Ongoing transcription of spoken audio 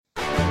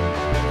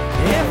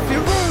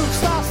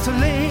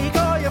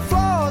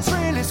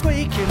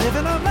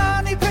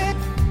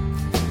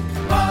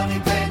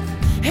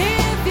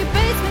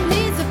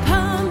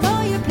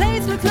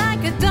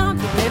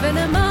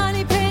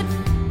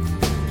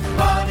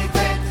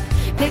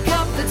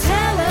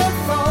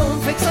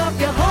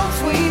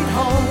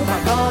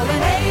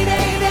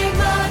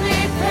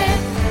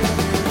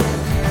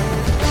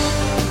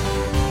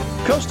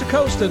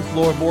coast and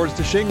floorboards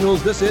to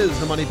shingles. This is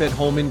the Money Pit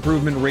Home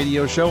Improvement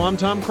Radio Show. I'm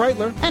Tom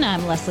Kraeutler. And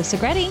I'm Leslie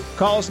Segrete.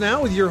 Call us now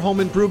with your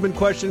home improvement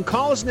question.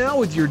 Call us now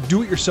with your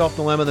do-it-yourself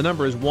dilemma. The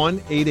number is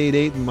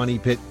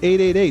 1-888-MONEY-PIT,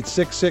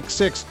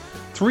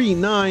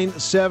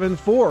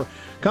 888-666-3974.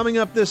 Coming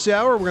up this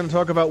hour, we're going to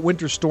talk about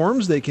winter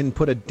storms. They can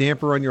put a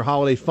damper on your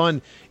holiday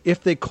fun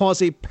if they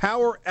cause a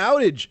power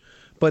outage.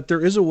 But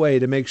there is a way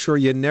to make sure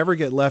you never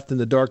get left in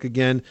the dark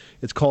again.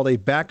 It's called a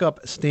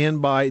backup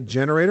standby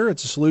generator.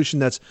 It's a solution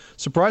that's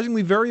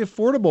surprisingly very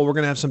affordable. We're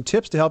going to have some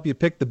tips to help you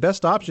pick the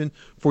best option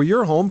for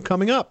your home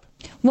coming up.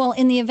 Well,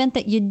 in the event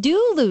that you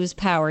do lose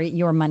power at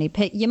your money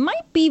pit, you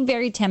might be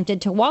very tempted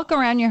to walk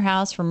around your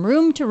house from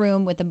room to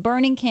room with a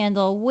burning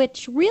candle,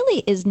 which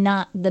really is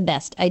not the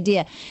best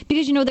idea.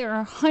 Because, there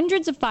are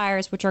hundreds of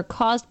fires which are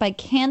caused by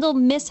candle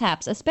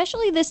mishaps,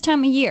 especially this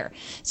time of year.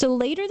 So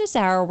later this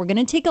hour, we're going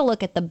to take a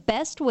look at the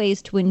best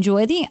ways to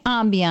enjoy the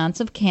ambiance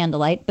of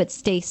candlelight, but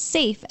stay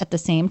safe at the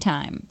same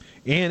time.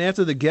 And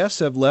after the guests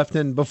have left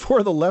and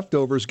before the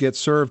leftovers get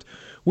served,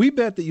 we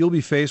bet that you'll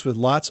be faced with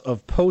lots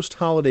of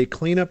post-holiday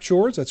cleanup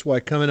chores. That's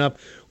why coming up,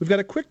 we've got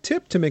a quick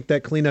tip to make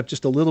that cleanup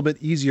just a little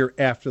bit easier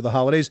after the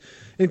holidays,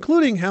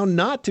 including how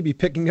not to be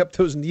picking up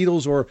those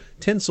needles or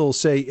tinsel,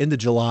 say, into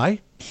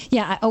July.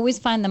 Yeah, I always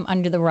find them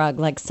under the rug,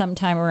 like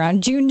sometime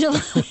around June,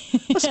 July.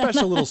 A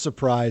special little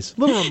surprise, a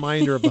little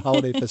reminder of the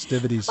holiday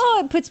festivities.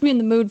 Oh, it puts me in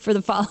the mood for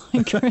the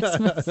following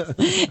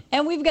Christmas.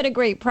 And we've got a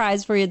great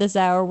prize for you this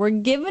hour. We're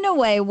giving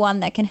away one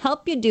that can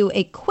help you do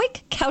a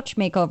quick couch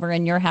makeover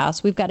in your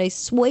house. We've got a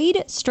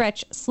suede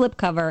stretch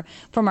slipcover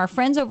from our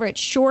friends over at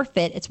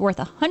SureFit. It's worth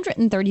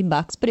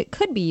 $130, but it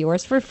could be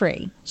yours for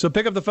free. So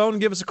pick up the phone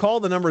and give us a call.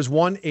 The number is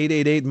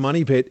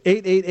 1-888-MONEY-PIT,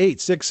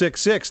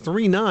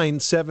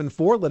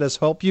 888-666-3974. Let us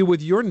help you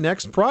with your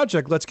next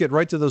project. Let's get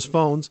right to those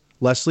phones.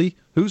 Leslie,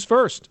 who's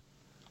first?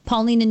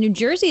 Pauline in New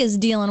Jersey is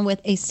dealing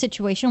with a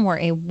situation where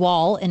a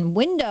wall and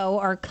window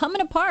are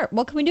coming apart.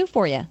 What can we do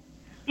for you?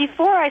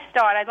 Before I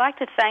start, I'd like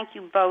to thank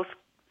you both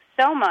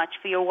so much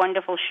for your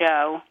wonderful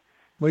show.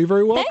 Well, you're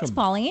very welcome. Thanks,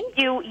 Pauline.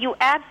 You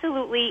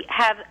absolutely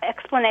have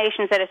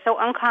explanations that are so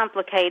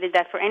uncomplicated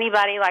that for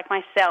anybody like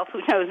myself who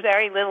knows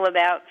very little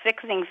about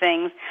fixing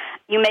things,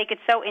 you make it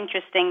so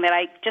interesting that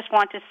I just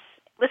want to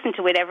listen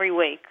to it every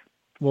week.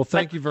 Well,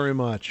 thank you very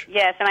much.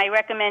 Yes, and I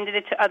recommended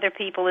it to other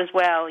people as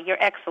well. You're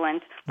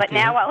excellent. But Okay.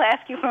 Now I'll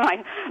ask you for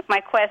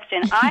my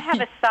question. I have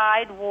a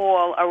side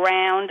wall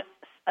around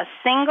a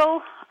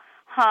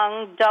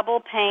single-hung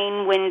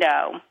double-pane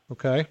window.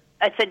 Okay.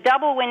 It's a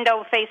double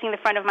window facing the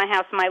front of my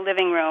house in my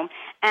living room.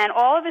 And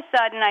all of a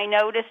sudden, I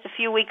noticed a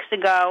few weeks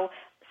ago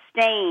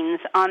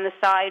stains on the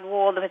side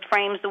wall that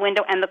frames the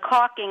window, and the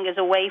caulking is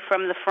away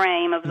from the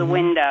frame of the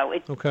window.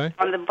 It's Okay.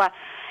 on the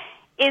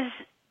Is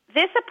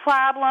this a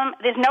problem?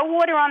 There's no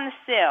water on the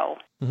sill.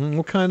 Mm-hmm.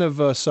 What kind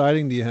of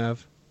siding do you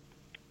have?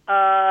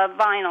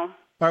 Vinyl.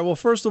 All right. Well,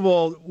 first of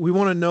all, we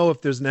want to know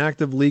if there's an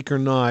active leak or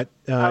not.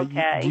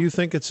 Okay. Do you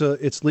think it's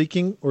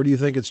leaking, or do you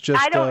think it's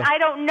just? I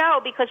don't know,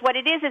 because what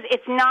it is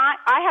it's not.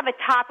 I have a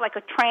top, like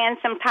a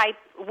transom type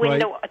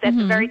window at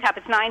the very top.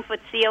 It's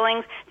 9-foot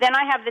ceilings. Then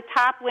I have the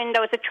top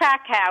window. It's a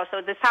track house, so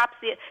the top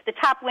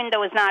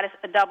window is not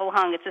a double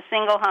hung. It's a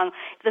single hung.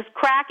 The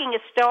cracking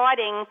is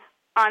starting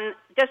on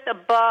just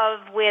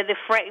above where it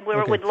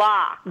would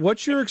lock.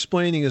 What you're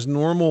explaining is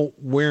normal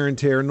wear and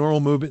tear,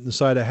 normal movement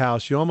inside a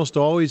house. You almost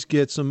always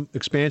get some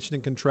expansion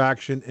and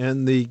contraction,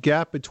 and the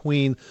gap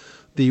between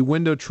the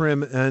window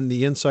trim and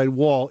the inside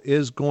wall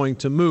is going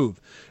to move.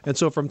 And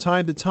so from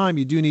time to time,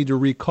 you do need to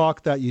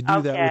re-caulk that. You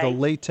do that with a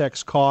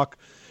latex caulk.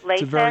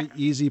 Latex? It's a very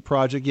easy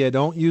project. Yeah,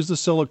 don't use the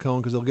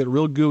silicone because it'll get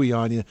real gooey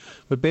on you.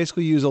 But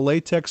basically use a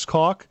latex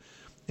caulk.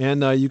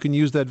 And you can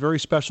use that very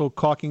special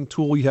caulking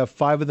tool. You have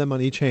 5 of them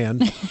on each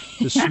hand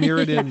to smear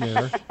it in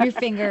there. Your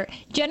finger.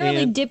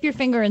 Generally, dip your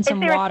finger in some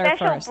water first. Is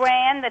there a special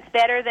brand that's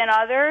better than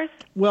others?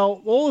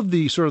 Well, all of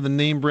the sort of the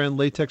name brand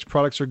latex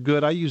products are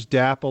good. I use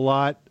DAP a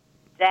lot.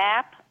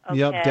 DAP? Okay.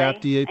 Yep,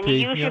 DAP, DAP. And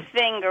you use your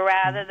finger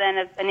rather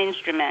than an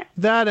instrument.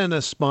 That and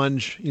a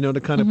sponge,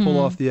 to kind of pull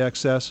off the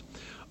excess.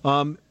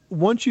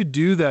 Once you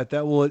do that,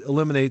 that will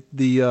eliminate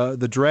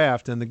the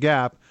draft and the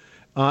gap.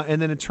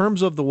 And then in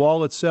terms of the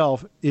wall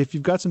itself, if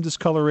you've got some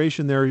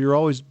discoloration there, you're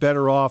always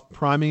better off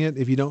priming it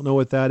if you don't know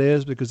what that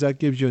is, because that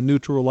gives you a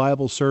neutral,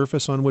 reliable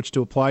surface on which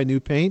to apply new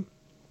paint.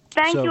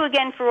 Thank you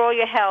again for all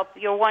your help.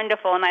 You're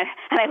wonderful, and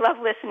I love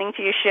listening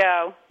to your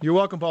show. You're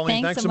welcome,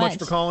 Pauline. Thanks so much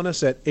for calling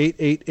us at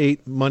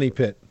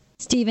 888-MONEY-PIT.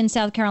 Steve in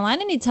South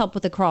Carolina needs help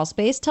with the crawl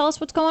space. Tell us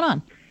what's going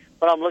on.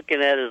 What I'm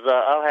looking at is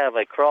I'll have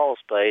a crawl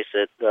space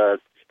that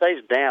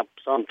stays damp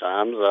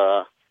sometimes,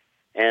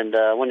 and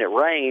when it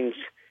rains,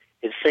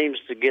 it seems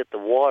to get the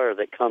water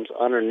that comes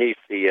underneath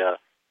the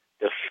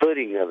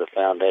footing of the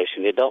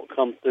foundation. It don't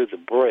come through the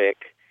brick,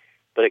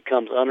 but it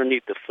comes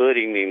underneath the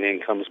footing and then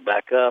comes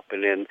back up,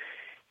 and then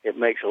it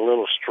makes a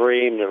little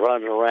stream that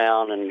runs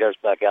around and goes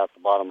back out the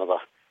bottom of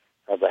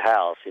the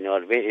house.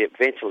 It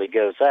eventually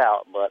goes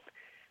out, but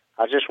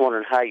I was just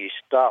wondering how you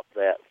stop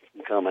that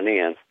from coming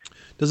in.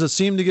 Does it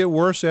seem to get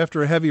worse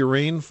after a heavy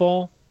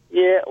rainfall?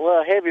 Yeah,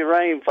 well, heavy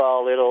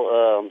rainfall,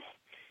 it'll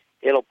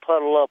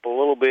puddle up a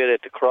little bit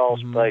at the crawl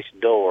space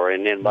door,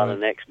 and then by the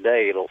next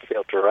day it'll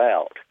filter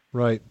out.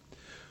 Right.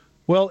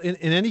 Well, in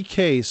any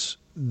case,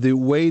 the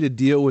way to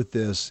deal with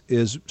this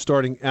is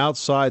starting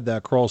outside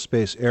that crawl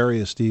space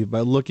area, Steve, by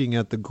looking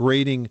at the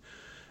grading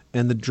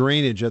and the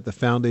drainage at the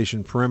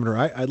foundation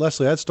perimeter.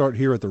 Leslie, I'd start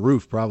here at the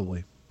roof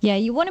probably. Yeah,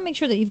 you want to make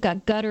sure that you've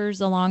got gutters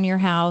along your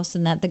house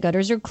and that the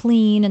gutters are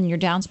clean and your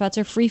downspouts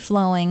are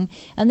free-flowing.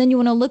 And then you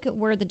want to look at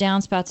where the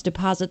downspouts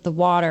deposit the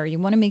water. You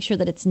want to make sure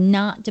that it's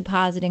not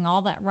depositing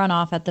all that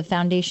runoff at the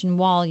foundation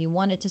wall. You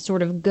want it to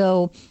sort of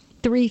go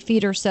 3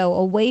 feet or so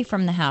away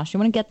from the house. You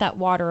want to get that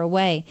water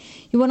away.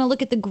 You want to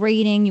look at the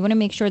grading. You want to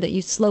make sure that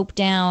you slope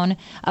down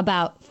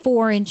about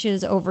 4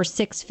 inches over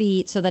 6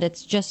 feet so that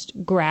it's just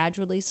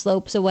gradually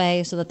slopes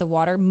away so that the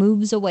water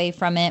moves away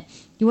from it.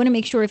 You want to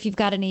make sure if you've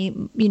got any,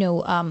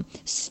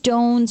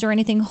 stones or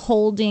anything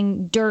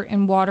holding dirt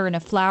and water in a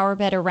flower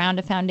bed around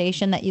a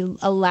foundation, that you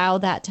allow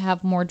that to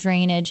have more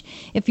drainage.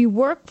 If you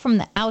work from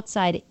the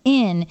outside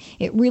in,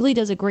 it really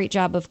does a great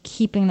job of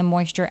keeping the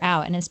moisture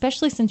out. And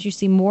especially since you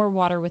see more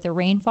water with a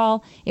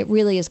rainfall, it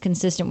really is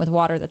consistent with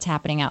water that's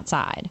happening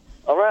outside.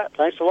 All right.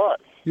 Thanks a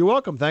lot. You're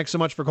welcome. Thanks so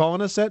much for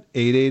calling us at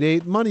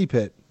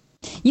 888-MONEY-PIT.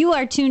 You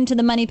are tuned to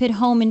the Money Pit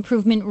Home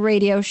Improvement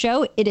Radio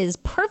Show. It is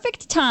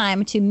perfect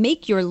time to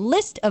make your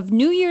list of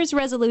New Year's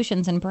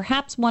resolutions, and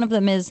perhaps one of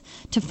them is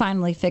to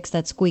finally fix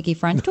that squeaky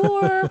front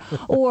door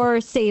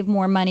or save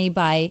more money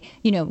by,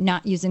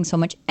 not using so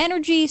much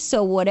energy.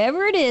 So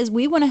whatever it is,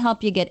 we want to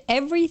help you get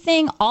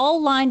everything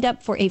all lined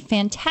up for a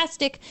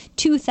fantastic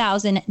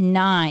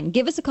 2009.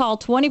 Give us a call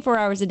 24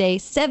 hours a day,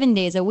 7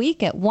 days a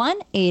week at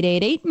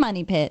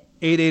 1-888-MONEY-PIT.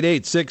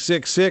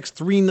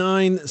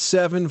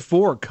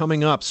 888-666-3974.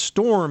 Coming up,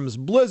 storms,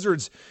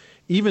 blizzards,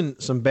 even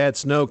some bad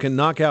snow can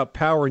knock out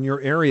power in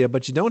your area,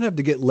 but you don't have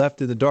to get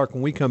left in the dark.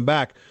 When we come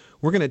back,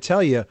 we're going to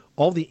tell you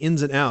all the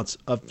ins and outs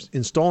of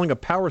installing a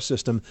power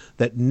system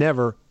that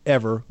never,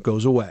 ever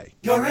goes away.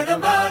 You're in a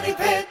money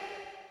pit.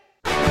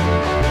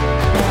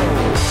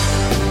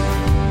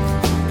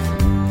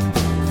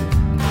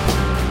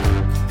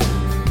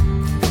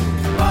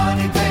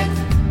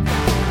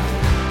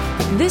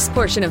 This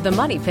portion of the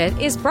Money Pit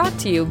is brought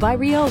to you by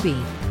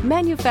Ryobi,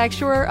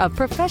 manufacturer of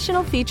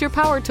professional feature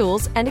power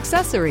tools and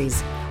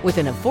accessories, with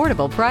an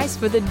affordable price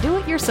for the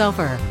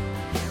do-it-yourselfer.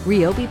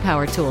 Ryobi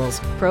Power Tools,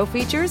 pro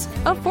features,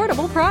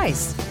 affordable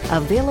price.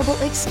 Available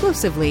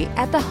exclusively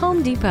at the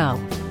Home Depot.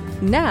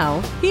 Now,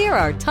 here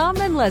are Tom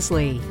and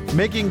Leslie.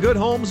 Making good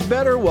homes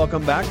better.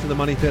 Welcome back to the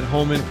Money Pit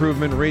Home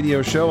Improvement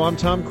Radio Show. I'm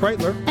Tom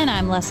Kraeutler. And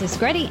I'm Leslie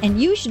Segrete.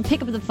 And you should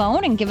pick up the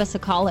phone and give us a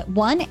call at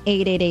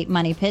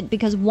 1-888-MONEY-PIT,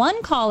 because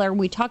one caller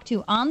we talked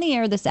to on the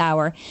air this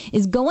hour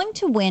is going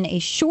to win a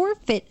Sure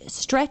Fit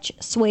Stretch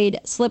Suede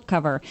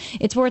slipcover.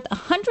 It's worth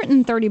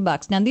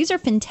 $130. Now, these are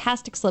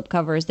fantastic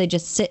slipcovers. They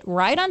just sit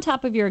right on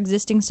top of your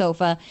existing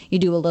sofa. You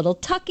do a little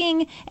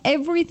tucking.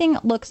 Everything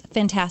looks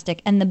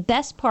fantastic. And the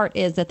best part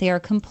is that they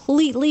are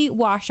completely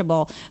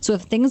washable. So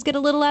if things get a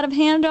little out of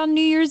hand on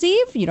New Year's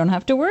Eve, you don't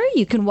have to worry.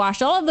 You can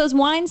wash all of those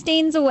wine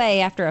stains away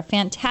after a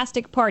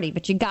fantastic party,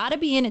 but you got to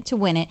be in it to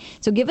win it.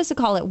 So give us a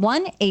call at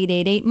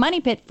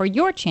 1-888-MONEY-PIT for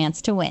your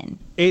chance to win.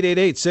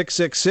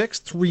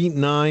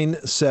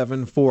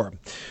 888-666-3974.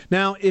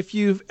 Now, if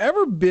you've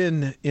ever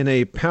been in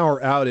a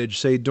power outage,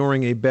 say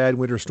during a bad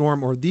winter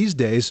storm, or these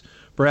days,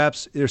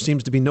 perhaps there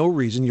seems to be no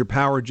reason, your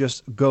power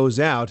just goes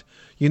out,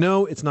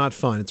 it's not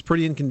fun. It's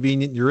pretty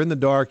inconvenient. You're in the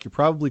dark. You're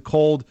probably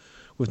cold,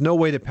 with no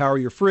way to power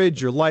your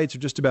fridge, your lights, or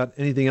just about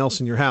anything else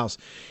in your house.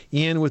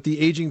 And with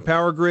the aging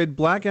power grid,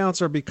 blackouts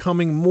are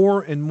becoming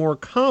more and more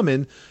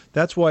common.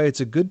 That's why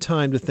it's a good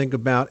time to think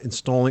about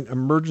installing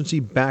emergency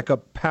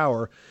backup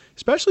power,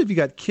 especially if you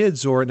got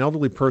kids or an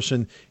elderly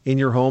person in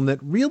your home that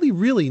really,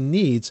 really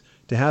needs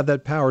to have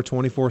that power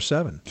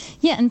 24/7.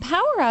 Yeah, and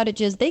power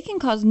outages, they can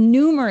cause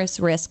numerous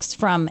risks,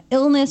 from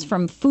illness,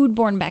 from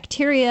foodborne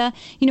bacteria,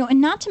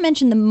 and not to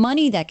mention the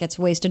money that gets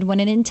wasted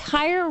when an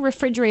entire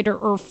refrigerator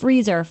or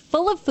freezer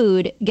full of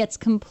food gets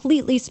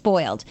completely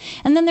spoiled.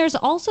 And then there's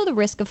also the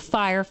risk of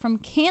fire from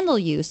candle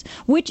use,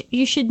 which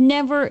you should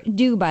never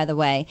do, by the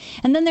way.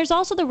 And then there's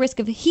also the risk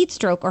of heat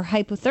stroke or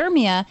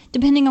hypothermia,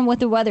 depending on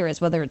what the weather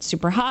is, whether it's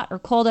super hot or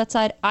cold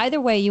outside.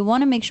 Either way, you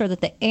want to make sure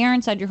that the air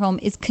inside your home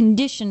is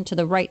conditioned to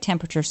the right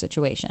temperature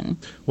situation.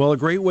 Well, a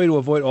great way to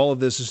avoid all of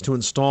this is to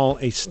install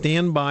a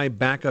standby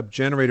backup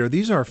generator.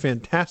 These are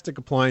fantastic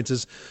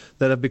appliances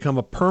that have become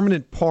a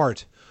permanent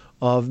part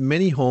of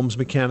many homes'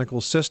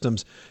 mechanical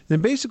systems.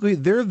 And basically,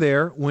 they're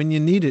there when you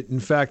need it. In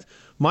fact,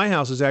 my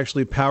house is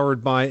actually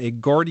powered by a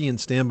Guardian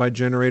standby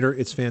generator.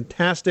 It's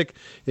fantastic.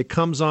 It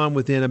comes on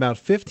within about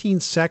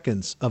 15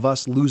 seconds of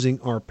us losing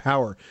our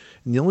power.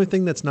 And the only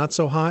thing that's not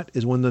so hot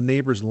is when the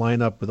neighbors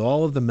line up with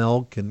all of the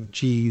milk and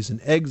cheese and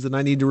eggs that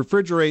I need to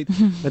refrigerate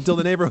until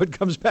the neighborhood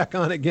comes back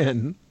on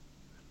again.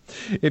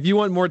 If you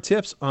want more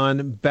tips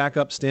on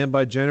backup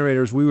standby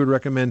generators, we would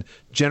recommend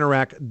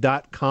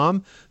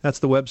Generac.com. That's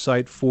the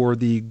website for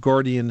the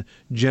Guardian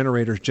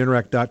generators,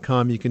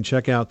 Generac.com. You can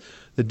check out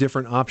the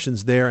different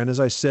options there. And as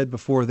I said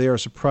before, they are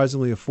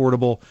surprisingly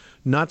affordable,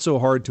 not so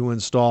hard to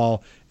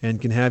install, and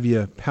can have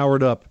you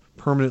powered up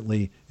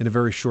permanently in a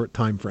very short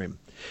time frame.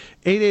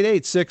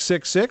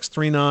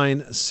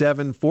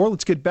 888-666-3974.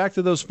 Let's get back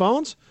to those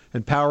phones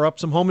and power up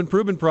some home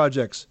improvement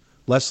projects.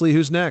 Leslie,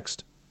 who's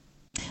next?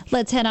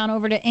 Let's head on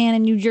over to Ann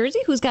in New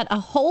Jersey, who's got a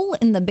hole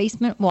in the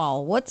basement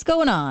wall. What's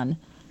going on?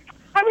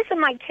 I was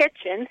in my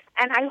kitchen,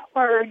 and I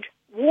heard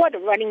water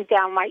running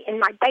down in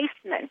my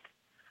basement.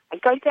 I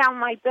go down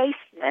my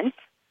basement,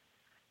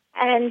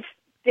 and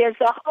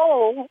there's a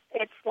hole.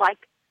 It's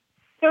like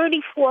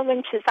 34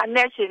 inches. I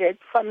measured it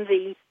from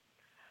the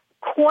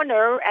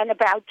corner and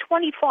about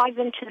 25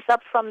 inches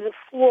up from the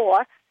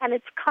floor, and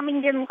it's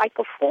coming in like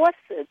a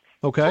faucet.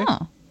 Okay. Huh.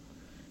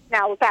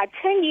 Now, about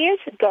 10 years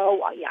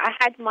ago, I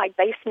had my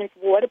basement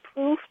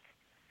waterproofed.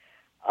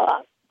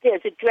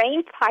 There's a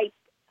drain pipe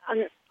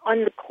on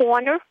the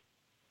corner,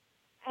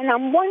 and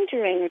I'm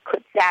wondering,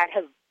 could that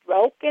have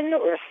broken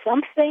or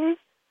something?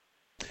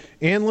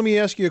 Ann, let me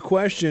ask you a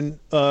question.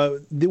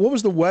 What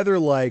was the weather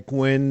like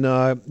when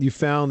you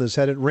found this?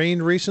 Had it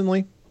rained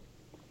recently?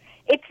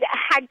 It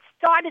had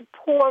started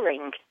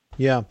pouring.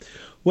 Yeah.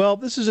 Well,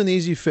 this is an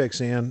easy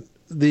fix, Ann.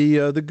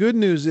 The good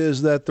news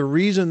is that the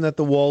reason that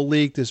the wall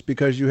leaked is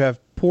because you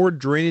have poor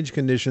drainage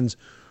conditions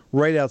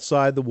right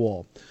outside the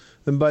wall.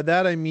 And by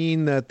that I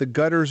mean that the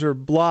gutters are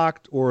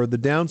blocked, or the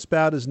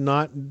downspout is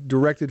not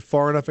directed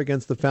far enough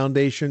against the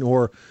foundation,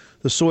 or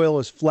the soil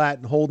is flat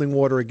and holding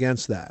water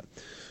against that.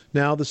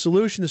 Now, the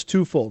solution is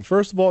twofold.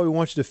 First of all, we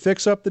want you to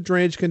fix up the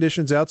drainage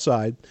conditions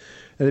outside.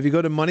 And if you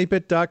go to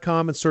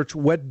moneypit.com and search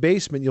wet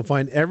basement, you'll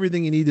find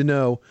everything you need to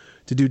know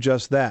to do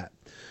just that.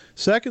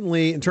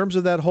 Secondly, in terms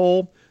of that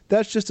hole,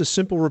 that's just a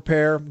simple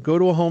repair. Go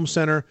to a home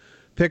center,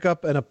 pick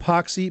up an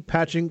epoxy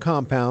patching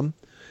compound,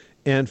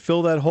 and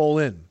fill that hole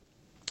in.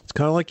 It's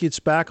kind of like you'd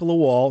spackle a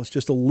wall. It's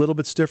just a little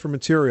bit stiffer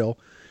material.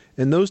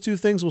 And those two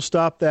things will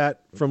stop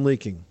that from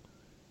leaking.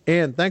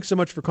 And thanks so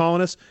much for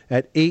calling us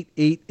at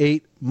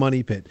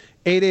 888-MONEY-PIT,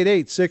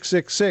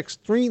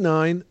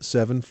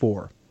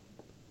 888-666-3974.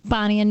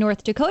 Bonnie in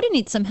North Dakota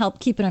needs some help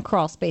keeping a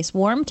crawl space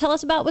warm. Tell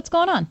us about what's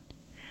going on.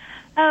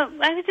 I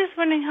was just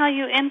wondering how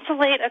you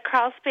insulate a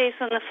crawl space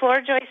when the floor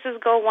joists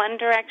go one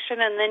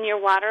direction and then your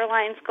water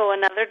lines go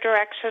another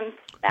direction.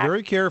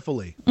 Very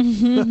carefully.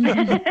 You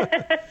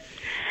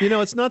know,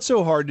 it's not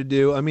so hard to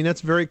do. I mean,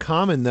 that's very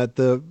common that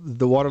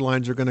the water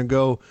lines are going to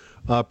go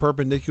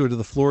perpendicular to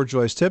the floor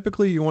joist.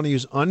 Typically, you want to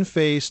use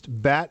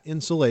unfaced batt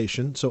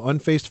insulation, so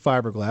unfaced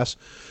fiberglass.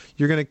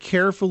 You're going to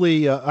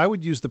carefully, I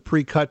would use the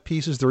pre-cut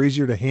pieces. They're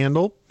easier to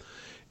handle.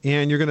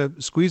 And you're going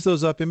to squeeze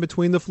those up in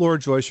between the floor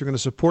joists. You're going to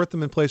support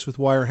them in place with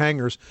wire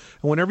hangers.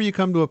 And whenever you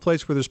come to a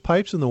place where there's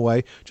pipes in the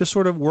way, just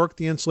sort of work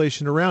the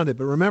insulation around it.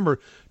 But remember,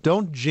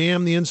 don't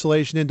jam the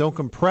insulation in. Don't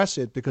compress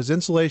it, because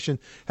insulation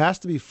has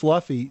to be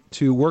fluffy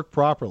to work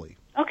properly.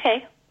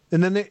 Okay.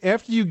 And then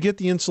after you get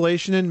the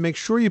insulation in, make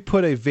sure you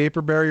put a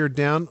vapor barrier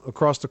down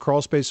across the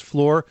crawl space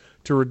floor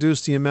to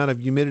reduce the amount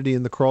of humidity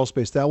in the crawl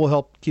space. That will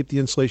help keep the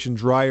insulation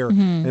drier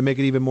and make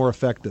it even more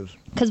effective.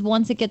 Because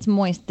once it gets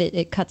moist,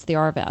 it cuts the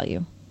R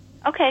value.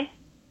 Okay.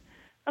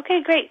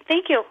 Okay, great.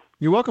 Thank you.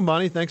 You're welcome,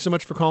 Bonnie. Thanks so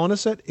much for calling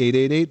us at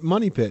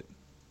 888-MONEY-PIT.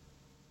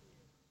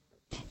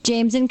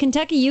 James in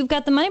Kentucky, you've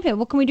got the Money Pit.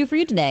 What can we do for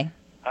you today?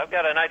 I've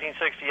got a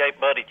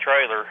 1968 Buddy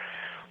trailer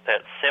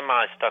that's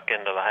semi-stuck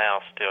into the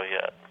house still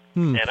yet.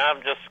 And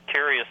I'm just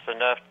curious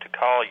enough to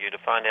call you to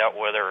find out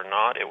whether or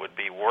not it would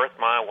be worth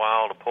my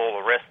while to pull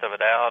the rest of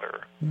it out.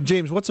 Or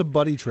James, what's a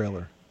Buddy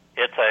trailer?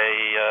 It's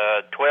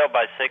a 12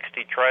 by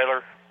 60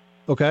 trailer.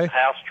 Okay.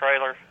 House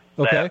trailer.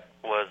 Okay. That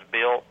was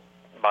built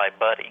by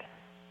Buddy.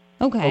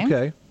 Okay.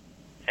 Okay.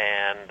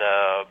 And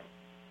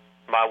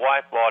my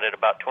wife bought it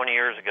about 20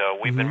 years ago.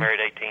 We've been married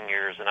 18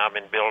 years, and I've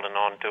been building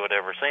onto it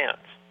ever since.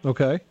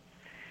 Okay.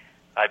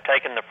 I've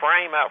taken the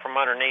frame out from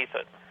underneath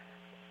it,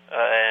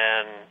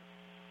 and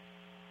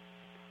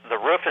the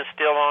roof is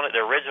still on it. The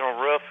original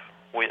roof,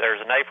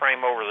 there's an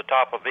A-frame over the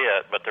top of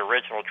it, but the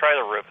original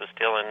trailer roof is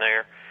still in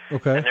there.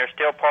 Okay. And there's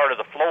still part of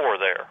the floor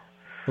there.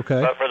 Okay.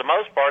 But for the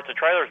most part, the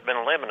trailer's been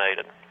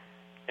eliminated.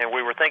 And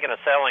we were thinking of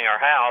selling our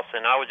house,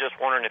 and I was just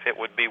wondering if it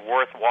would be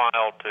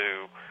worthwhile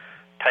to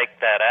take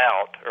that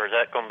out, or is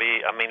that going to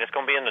be, I mean, it's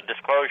going to be in the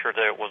disclosure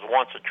that it was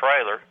once a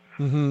trailer.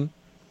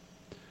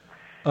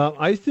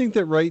 I think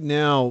that right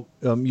now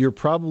you're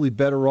probably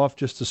better off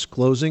just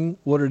disclosing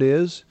what it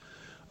is,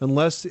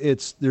 unless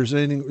there's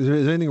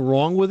anything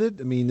wrong with it.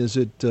 I mean, is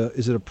it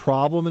a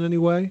problem in any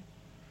way?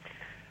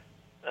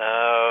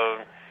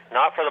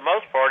 Not for the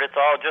most part. It's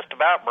all just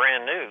about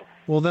brand new.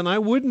 Well, then I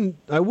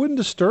wouldn't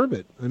disturb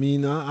it. I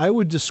mean, I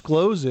would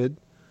disclose it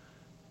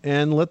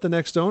and let the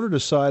next owner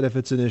decide if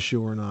it's an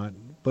issue or not.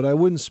 But I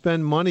wouldn't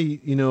spend money,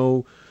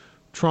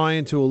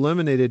 trying to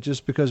eliminate it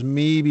just because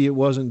maybe it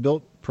wasn't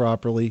built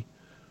properly.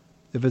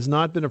 If it's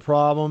not been a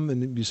problem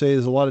and you say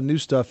there's a lot of new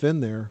stuff in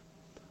there,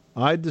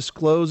 I'd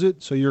disclose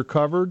it so you're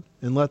covered,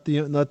 and let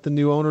the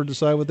new owner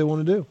decide what they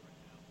want to do.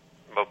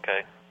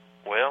 Okay.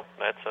 Well,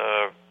 that's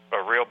a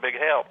real big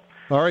help.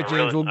 All right,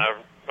 James.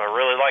 I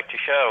really liked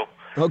your show.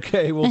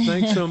 Okay, well,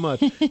 thanks so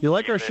much. You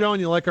like our show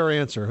and you like our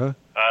answer, huh?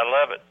 I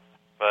love it.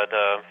 But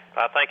I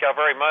thank y'all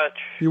very much.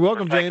 You're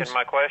welcome, for taking James.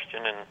 my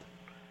question, and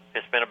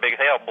it's been a big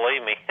help,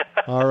 believe me.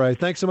 All right.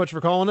 Thanks so much for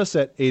calling us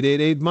at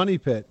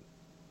 888-MONEY-PIT.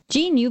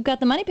 Jean, you've got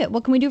the Money Pit.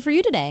 What can we do for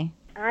you today?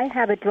 I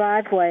have a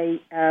driveway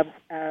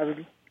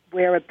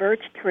where a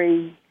birch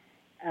tree,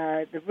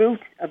 the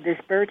roots of this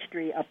birch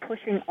tree are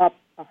pushing up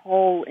a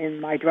hole in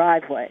my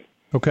driveway.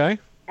 Okay.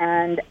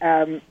 And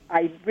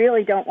I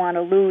really don't want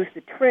to lose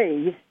the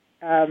tree.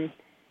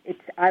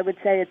 I would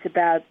say it's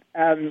about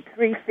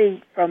 3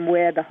 feet from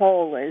where the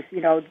hole is,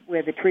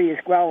 where the tree is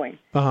growing.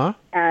 Uh-huh.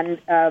 And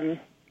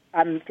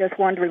I'm just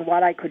wondering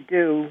what I could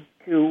do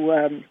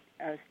to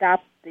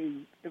stop the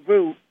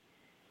root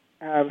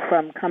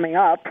from coming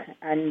up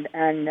and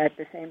at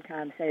the same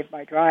time save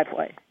my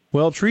driveway.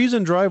 Well, trees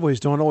and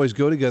driveways don't always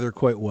go together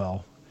quite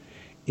well.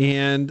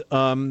 And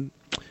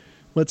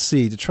let's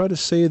see, to try to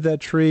save that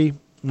tree,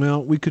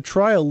 well, we could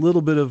try a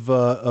little bit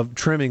of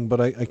trimming, but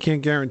I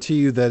can't guarantee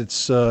you that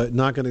it's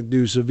not going to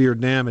do severe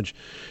damage.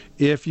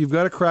 If you've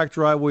got a cracked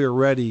driveway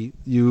already,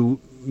 you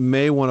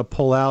may want to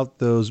pull out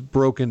those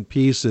broken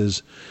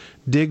pieces,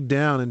 dig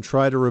down and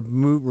try to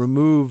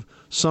remove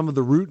some of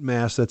the root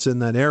mass that's in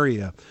that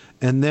area,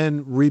 and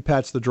then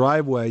repatch the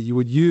driveway. You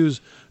would use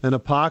an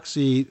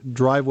epoxy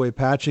driveway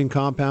patching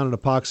compound, an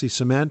epoxy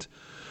cement,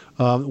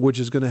 which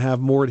is going to have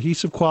more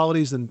adhesive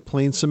qualities than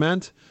plain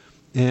cement,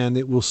 and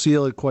it will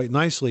seal it quite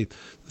nicely.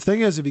 The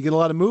thing is, if you get a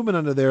lot of movement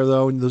under there,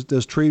 though, and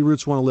those tree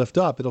roots want to lift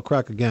up, it'll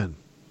crack again.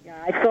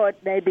 Yeah, I thought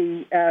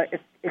maybe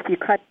if you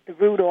cut the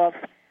root off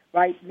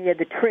right near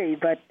the tree,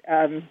 but...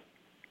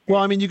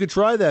 Well, I mean, you could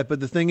try that,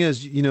 but the thing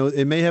is,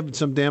 it may have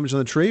some damage on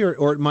the tree,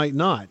 or it might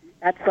not.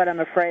 That's what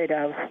I'm afraid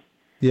of.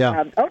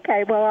 Yeah.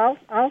 Okay, well,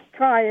 I'll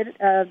try it,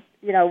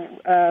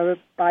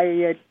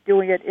 by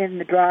doing it in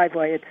the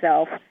driveway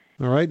itself.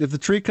 All right. If the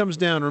tree comes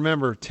down,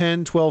 remember,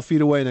 10, 12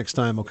 feet away next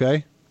time,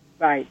 okay?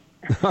 Right.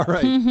 All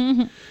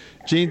right.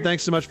 Gene,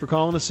 thanks so much for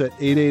calling us at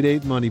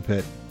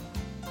 888-MONEY-PIT.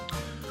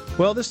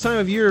 Well, this time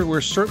of year,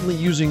 we're certainly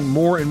using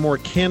more and more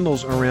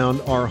candles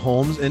around our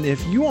homes. And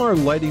if you are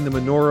lighting the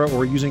menorah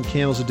or using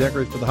candles to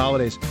decorate for the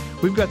holidays,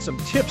 we've got some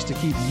tips to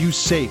keep you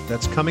safe.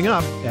 That's coming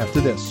up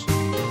after this.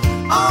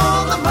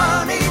 On the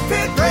Money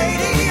Pit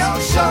Radio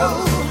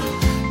Show,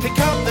 pick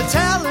up the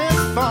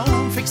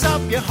telephone, fix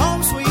up your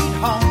home sweet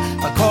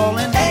home by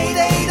calling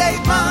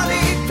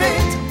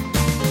 888-MONEY-PIT.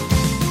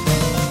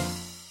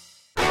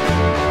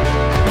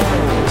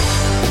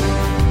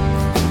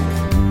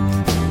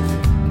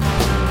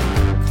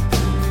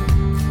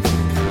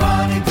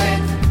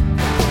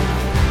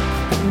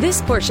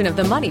 This portion of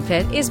the Money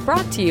Pit is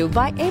brought to you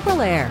by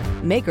Aprilaire,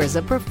 makers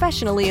of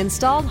professionally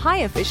installed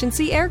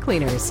high-efficiency air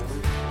cleaners.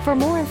 For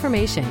more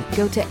information,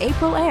 go to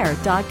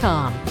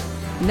aprilaire.com.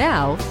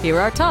 Now, here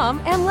are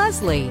Tom and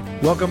Leslie.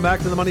 Welcome back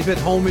to the Money Pit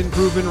Home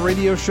Improvement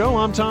Radio Show.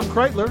 I'm Tom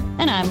Kraeutler.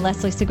 And I'm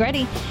Leslie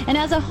Segrete. And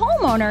as a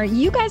homeowner,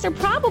 you guys are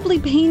probably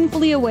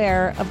painfully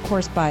aware, of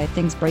course, by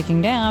things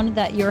breaking down,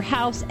 that your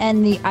house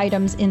and the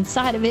items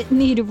inside of it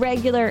need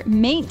regular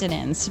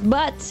maintenance.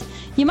 But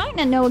you might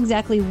not know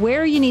exactly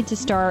where you need to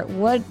start.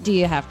 What do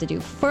you have to do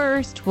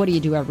first? What do you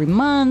do every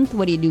month?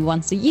 What do you do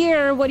once a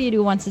year? What do you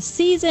do once a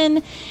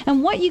season?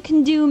 And what you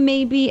can do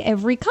maybe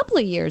every couple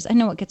of years. I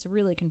know it gets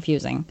really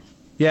confusing.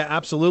 Yeah,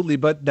 absolutely.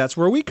 But that's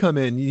where we come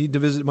in. You need to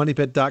visit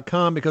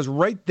moneypit.com because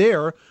right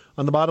there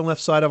on the bottom left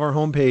side of our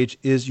homepage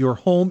is your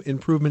home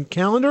improvement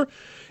calendar.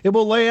 It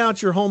will lay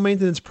out your home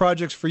maintenance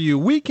projects for you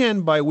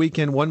weekend by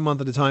weekend, 1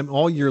 month at a time,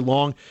 all year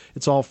long.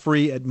 It's all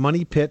free at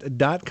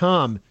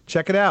moneypit.com.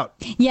 Check it out.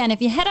 Yeah, and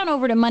if you head on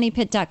over to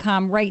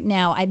moneypit.com right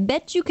now, I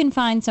bet you can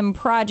find some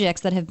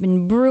projects that have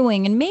been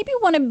brewing and maybe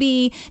want to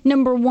be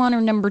number 1 or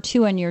number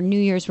 2 on your New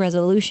Year's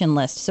resolution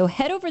list. So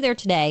head over there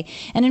today.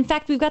 And in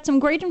fact, we've got some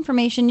great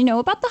information,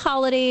 about the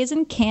holidays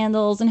and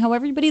candles and how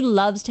everybody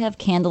loves to have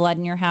candlelight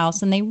in your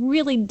house. And they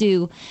really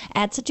do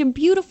add such a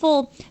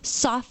beautiful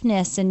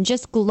softness and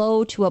just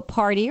glow to a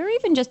party or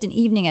even just an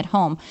evening at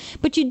home.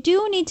 But you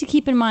do need to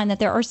keep in mind that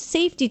there are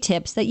safety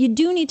tips that you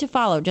do need to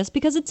follow. Just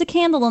because it's a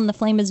candle and the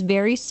flame is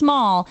very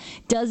small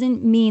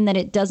doesn't mean that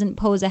it doesn't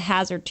pose a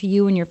hazard to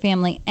you and your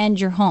family and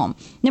your home.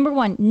 Number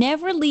 1,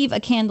 never leave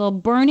a candle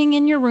burning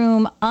in your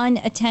room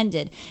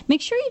unattended.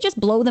 Make sure you just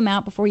blow them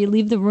out before you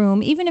leave the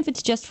room, even if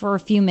it's just for a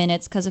few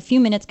minutes, because a few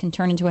minutes can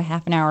turn into a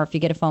half an hour if you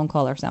get a phone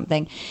call or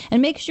something.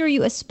 And make sure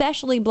you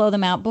especially blow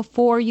them out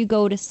before you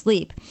go to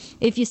sleep.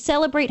 If you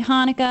celebrate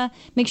Hanukkah,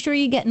 make sure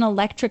you get an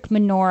electric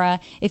menorah.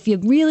 If you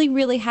really,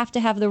 really have to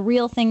have the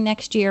real thing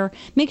next year,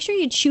 make sure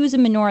you choose a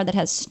menorah that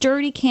has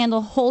sturdy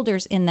candle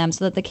holders in in them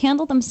so that the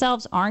candle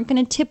themselves aren't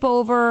going to tip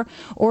over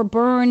or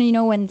burn,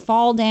 and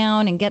fall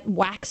down and get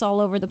wax all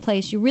over the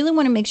place. You really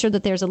want to make sure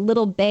that there's a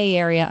little bay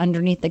area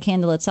underneath the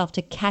candle itself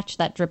to catch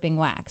that dripping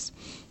wax.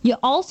 You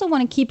also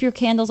want to keep your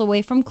candles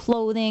away from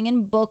clothing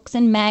and books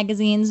and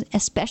magazines,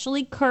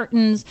 especially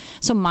curtains,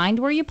 so mind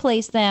where you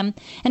place them.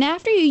 And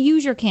after you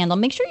use your candle,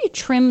 make sure you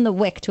trim the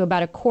wick to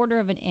about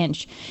 1/4 of an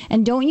inch.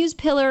 And don't use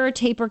pillar or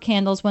taper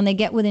candles when they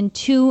get within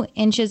 2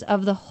 inches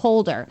of the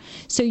holder.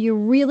 So you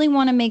really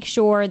want to make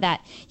sure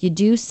that you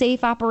do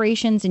safe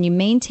operations and you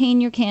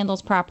maintain your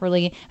candles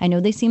properly. I know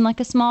they seem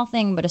like a small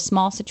thing, but a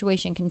small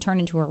situation can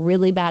turn into a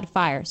really bad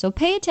fire. So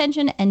pay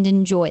attention and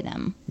enjoy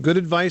them. Good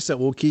advice that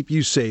will keep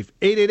you safe.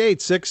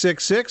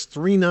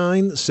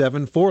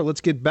 888-666-3974.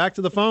 Let's get back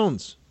to the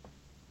phones.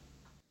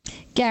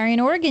 Gary in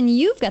Oregon,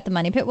 you've got the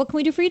Money Pit. What can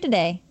we do for you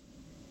today?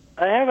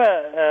 I have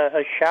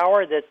a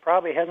shower that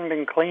probably hasn't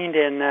been cleaned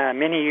in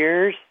many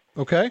years.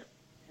 Okay.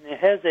 And it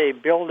has a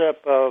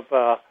buildup of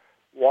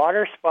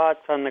water spots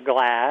on the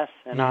glass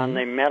and on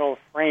the metal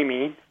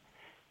framing,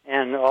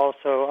 and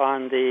also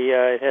on the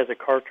it has a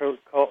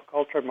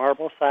cultured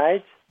marble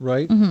sides.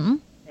 Right. Mm-hmm.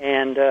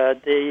 And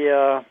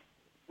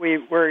we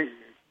were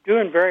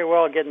doing very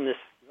well getting this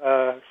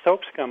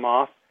soap scum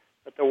off,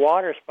 but the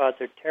water spots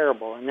are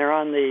terrible, and they're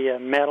on the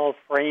metal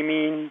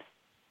framing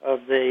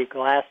of the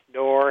glass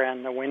door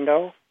and the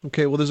window.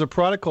 Okay, well, there's a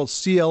product called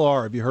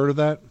CLR. Have you heard of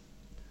that?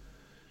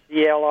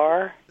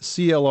 CLR?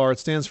 CLR. It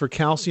stands for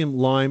calcium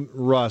lime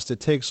rust. It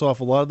takes off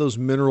a lot of those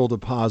mineral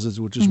deposits,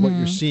 which is what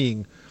you're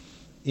seeing,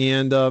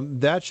 and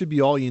that should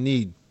be all you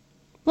need.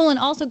 Well, and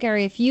also,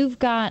 Gary, if you've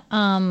got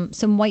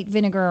some white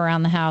vinegar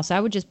around the house, I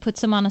would just put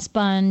some on a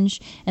sponge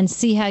and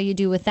see how you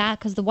do with that,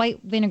 because the white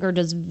vinegar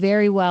does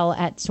very well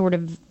at sort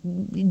of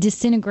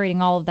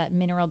disintegrating all of that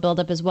mineral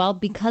buildup as well.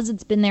 Because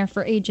it's been there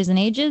for ages and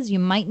ages, you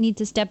might need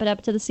to step it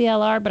up to the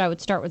CLR, but I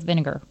would start with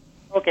vinegar.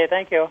 Okay,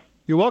 thank you.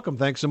 You're welcome.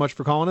 Thanks so much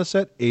for calling us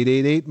at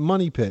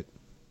 888-MONEY-PIT.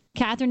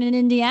 Catherine in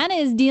Indiana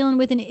is dealing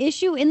with an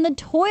issue in the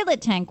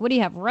toilet tank. What do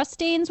you have, rust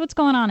stains? What's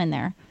going on in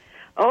there?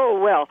 Oh,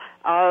 well,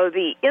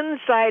 the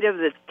inside of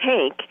the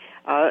tank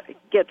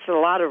gets a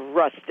lot of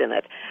rust in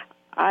it.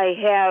 I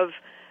have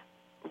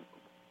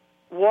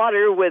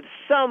water with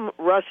some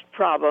rust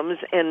problems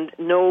and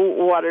no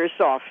water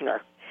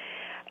softener.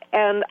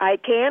 And I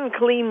can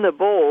clean the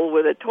bowl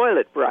with a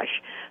toilet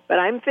brush, but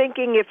I'm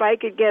thinking if I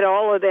could get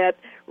all of that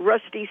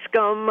rusty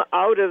scum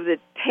out of the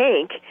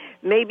tank,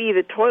 maybe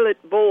the toilet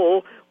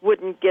bowl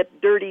wouldn't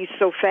get dirty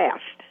so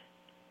fast.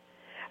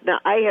 Now,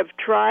 I have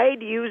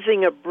tried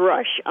using a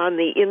brush on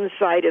the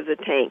inside of the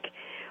tank.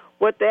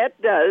 What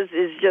that does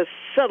is just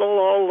settle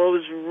all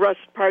those rust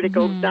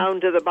particles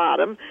down to the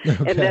bottom,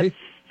 and that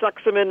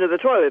sucks them into the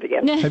toilet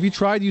again. Have you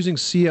tried using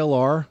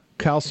CLR,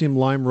 calcium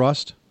lime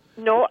rust?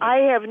 No, I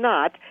have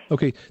not.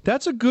 Okay,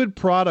 that's a good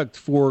product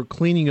for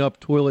cleaning up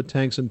toilet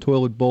tanks and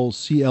toilet bowls,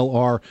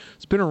 CLR.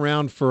 It's been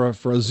around for a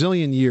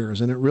zillion years,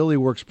 and it really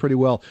works pretty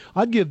well.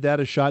 I'd give that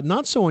a shot.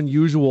 Not so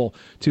unusual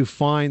to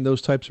find those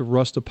types of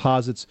rust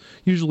deposits,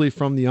 usually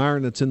from the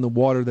iron that's in the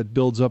water that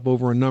builds up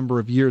over a number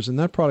of years, and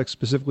that product's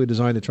specifically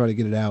designed to try to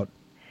get it out.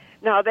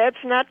 Now,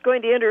 that's not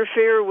going to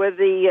interfere with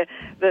the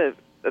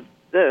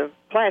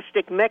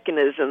plastic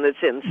mechanism that's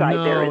inside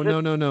there, is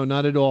it? No,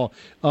 not at all.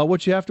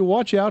 What you have to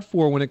watch out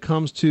for when it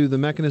comes to the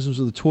mechanisms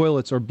of the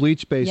toilets are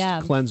bleach-based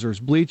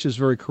cleansers. Bleach is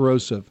very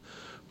corrosive.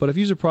 But if you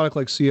use a product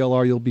like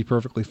CLR, you'll be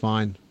perfectly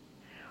fine.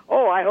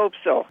 Oh, I hope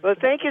so. Well,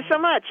 thank you so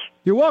much.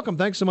 You're welcome.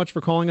 Thanks so much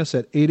for calling us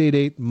at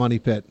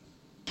 888-MONEY-PIT.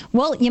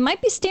 Well, you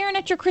might be staring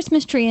at your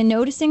Christmas tree and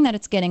noticing that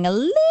it's getting a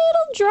little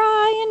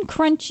dry and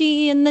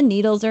crunchy and the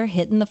needles are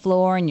hitting the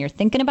floor, and you're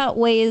thinking about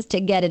ways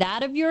to get it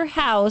out of your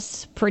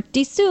house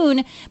pretty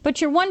soon, but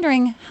you're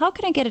wondering, how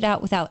can I get it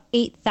out without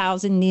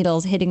 8,000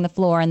 needles hitting the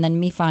floor and then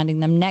me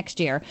finding them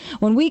next year?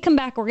 When we come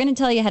back, we're going to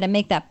tell you how to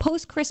make that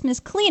post-Christmas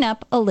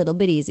cleanup a little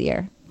bit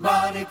easier.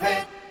 Money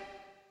Pit.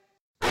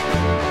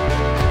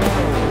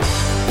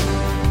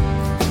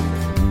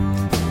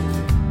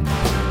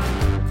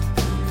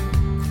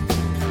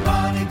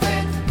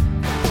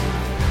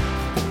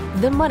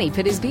 The Money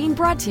Pit is being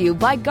brought to you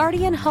by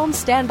Guardian Home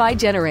Standby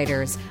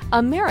Generators,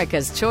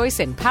 America's choice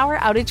in power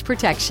outage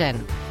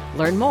protection.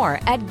 Learn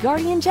more at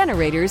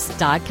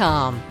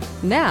guardiangenerators.com.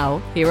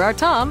 Now, here are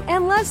Tom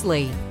and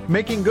Leslie.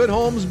 Making good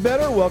homes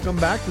better. Welcome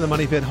back to the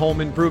Money Pit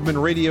Home Improvement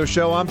Radio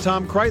Show. I'm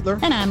Tom Kraeutler.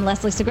 And I'm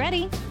Leslie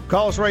Segrete.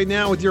 Call us right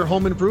now with your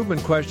home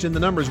improvement question. The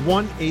number is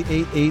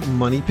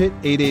 1-888-MONEY-PIT,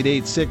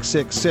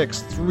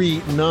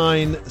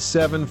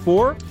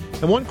 888-666-3974.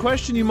 And one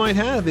question you might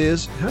have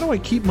is, how do I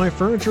keep my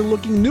furniture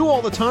looking new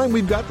all the time?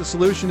 We've got the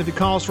solution if you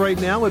call us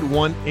right now at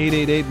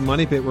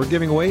 1-888-MONEY-PIT. We're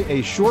giving away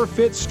a Sure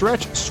Fit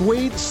Stretch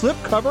Suede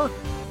Slip Cover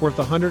worth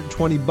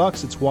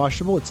 $120. It's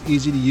washable, it's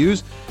easy to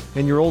use,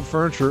 and your old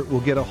furniture will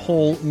get a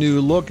whole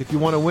new look. If you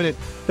want to win it,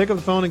 pick up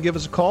the phone and give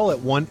us a call at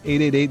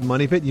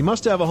 1-888-MONEYPIT. You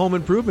must have a home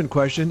improvement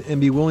question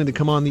and be willing to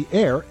come on the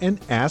air and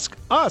ask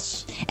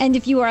us. And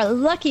if you are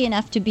lucky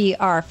enough to be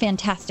our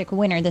fantastic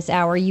winner this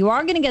hour, you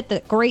are going to get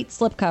the great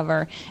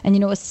slipcover. And a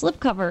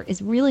slipcover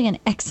is really an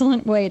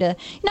excellent way to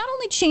not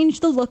only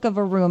change the look of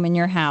a room in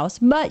your house,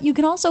 but you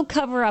can also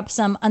cover up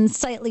some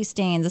unsightly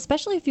stains,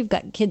 especially if you've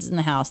got kids in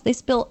the house. They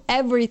spill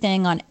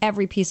everything on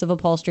every piece of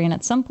upholstery, and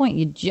at some point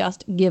you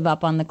just give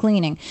up on the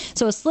cleaning.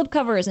 So a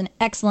slipcover is an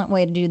excellent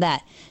way to do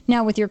that.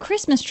 Now, with your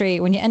Christmas tree,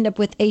 when you end up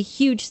with a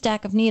huge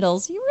stack of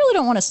needles, you really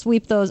don't want to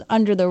sweep those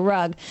under the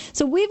rug.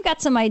 So we've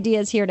got some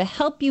ideas here to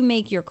help you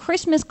make your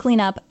Christmas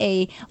cleanup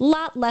a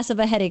lot less of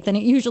a headache than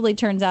it usually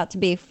turns out to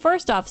be.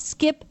 First off,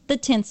 skip the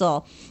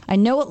tinsel. I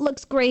know it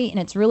looks great and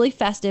it's really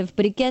festive,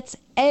 but it gets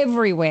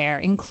everywhere,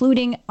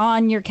 including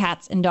on your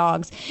cats and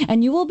dogs.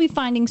 And you will be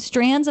finding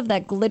strands of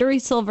that glittery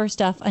silver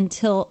stuff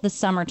until the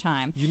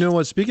summertime. You know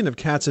what? Speaking of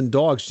cats and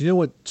dogs, do you know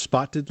what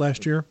Spot did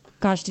last year?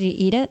 Gosh, did he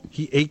eat it?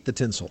 He ate the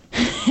tinsel.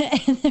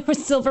 And there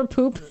was silver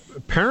poop?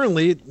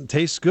 Apparently, it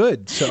tastes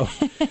good. So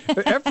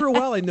after a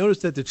while, I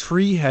noticed that the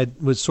tree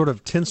was sort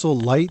of tinsel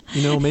light,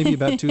 maybe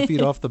about 2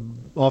 feet off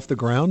the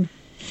ground.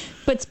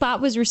 But Spot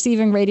was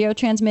receiving radio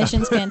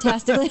transmissions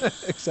fantastically.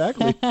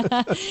 Exactly.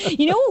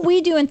 You know what we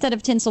do instead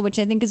of tinsel, which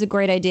I think is a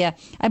great idea?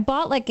 I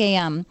bought like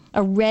a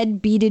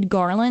red beaded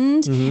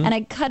garland, and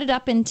I cut it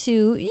up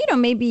into,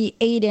 maybe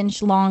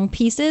 8-inch long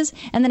pieces,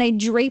 and then I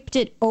draped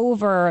it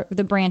over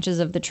the branches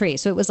of the tree.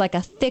 So it was like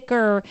a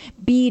thicker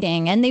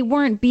beading, and they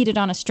weren't beaded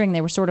on a string.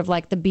 They were sort of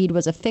like the bead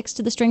was affixed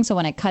to the string, so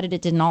when I cut it,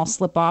 it didn't all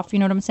slip off. You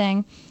know what I'm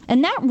saying?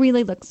 And that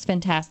really looks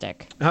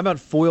fantastic. How about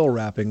foil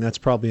wrapping? That's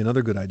probably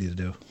another good idea to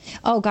do.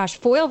 Oh, gosh.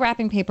 Foil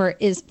wrapping paper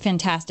is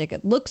fantastic.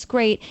 It looks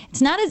great.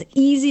 It's not as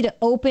easy to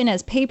open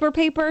as paper.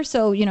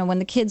 So, when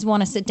the kids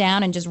want to sit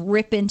down and just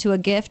rip into a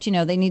gift,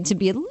 they need to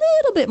be a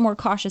little bit more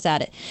cautious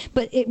at it.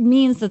 But it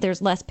means that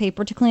there's less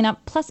paper to clean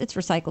up. Plus, it's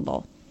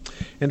recyclable.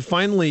 And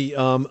finally,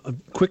 a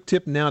quick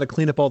tip now to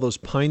clean up all those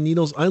pine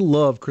needles. I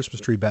love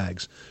Christmas tree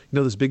bags.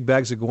 Those big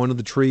bags that go under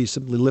the tree,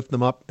 simply lift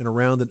them up and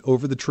around and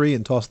over the tree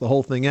and toss the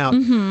whole thing out.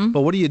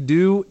 But what do you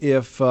do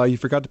if you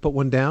forgot to put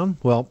one down?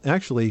 Well,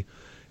 actually,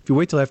 if you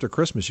wait till after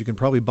Christmas, you can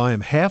probably buy them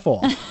half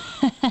off.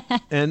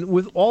 And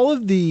with all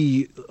of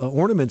the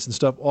ornaments and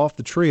stuff off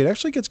the tree, it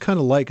actually gets kind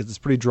of light because it's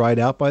pretty dried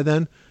out by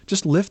then.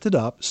 Just lift it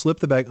up, slip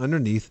the bag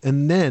underneath,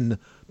 and then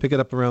pick it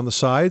up around the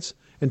sides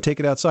and take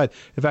it outside.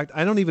 In fact,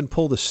 I don't even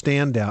pull the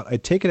stand out. I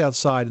take it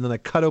outside, and then I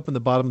cut open the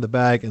bottom of the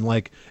bag and,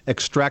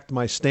 extract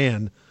my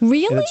stand.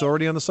 Really? And it's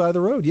already on the side of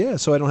the road, yeah,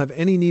 so I don't have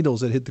any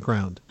needles that hit the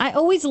ground. I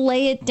always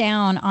lay it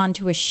down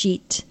onto a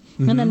sheet.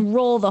 And then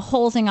roll the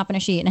whole thing up in a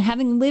sheet. And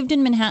having lived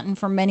in Manhattan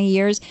for many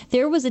years,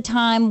 there was a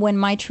time when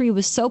my tree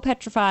was so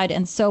petrified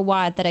and so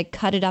wide that I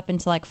cut it up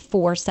into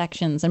 4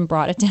 sections and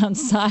brought it down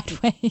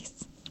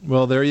sideways.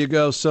 Well, there you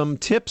go. Some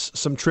tips,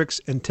 some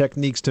tricks, and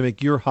techniques to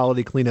make your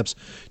holiday cleanups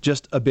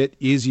just a bit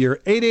easier.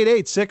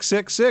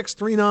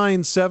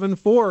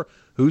 888-666-3974.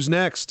 Who's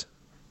next?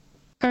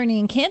 Ernie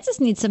in Kansas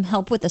needs some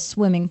help with a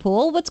swimming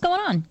pool. What's going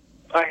on?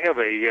 I have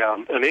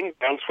an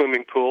in-ground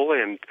swimming pool,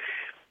 and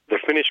the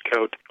finish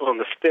coat on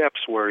the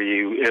steps where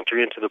you enter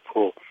into the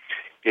pool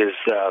is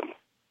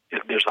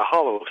there's a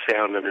hollow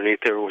sound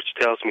underneath there, which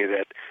tells me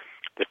that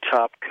the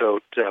top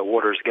coat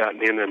water's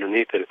gotten in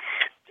underneath it. It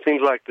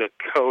seems like the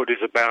coat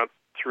is about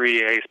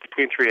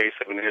between 3/8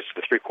 of an inch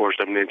to 3/4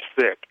 of an inch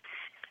thick.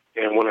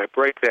 And when I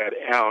break that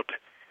out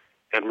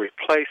and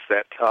replace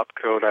that top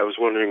coat, I was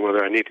wondering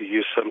whether I need to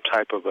use some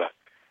type of a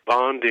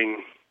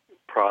bonding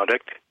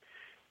product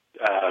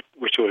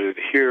which would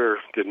adhere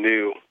the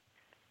new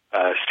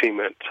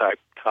cement-type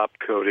top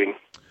coating.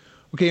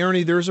 Okay,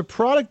 Ernie, there's a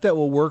product that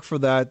will work for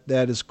that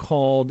is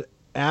called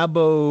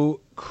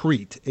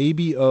Abocrete,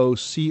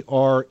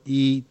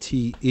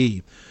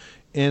 Abocrete.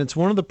 And it's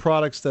one of the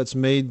products that's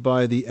made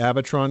by the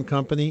Abatron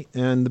company.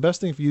 And the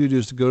best thing for you to do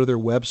is to go to their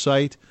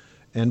website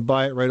and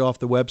buy it right off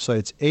the website.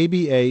 It's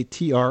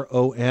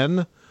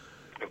Abatron.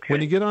 Okay.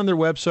 When you get on their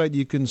website,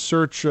 you can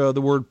search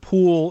the word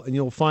pool, and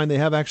you'll find they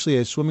have actually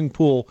a swimming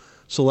pool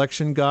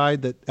selection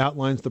guide that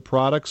outlines the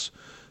products.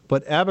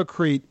 But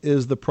Abocrete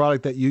is the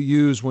product that you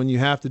use when you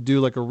have to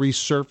do a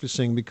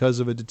resurfacing because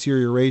of a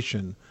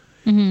deterioration.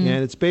 And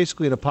it's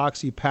basically an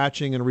epoxy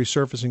patching and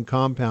resurfacing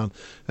compound.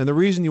 And the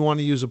reason you want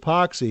to use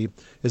epoxy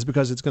is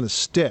because it's going to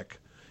stick.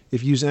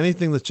 If you use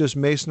anything that's just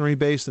masonry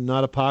based and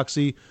not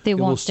epoxy, they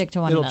won't stick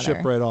to one another. It'll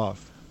chip right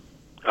off.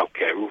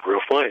 Okay,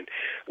 real fine.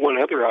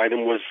 One other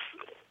item was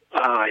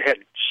I had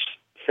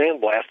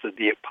sandblasted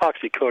the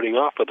epoxy coating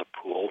off of the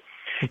pool.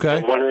 Okay.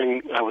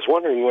 I was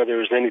wondering whether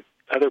there's any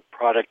other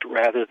product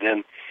rather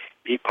than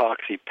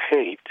epoxy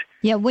paint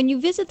Yeah, when you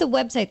visit the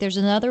website, there's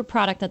another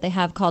product that they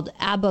have called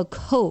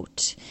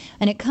ABBA-Coat,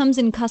 and it comes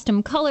in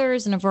custom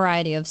colors and a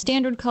variety of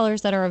standard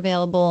colors that are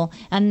available,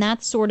 and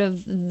that's sort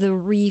of the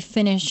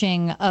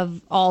refinishing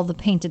of all the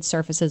painted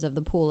surfaces of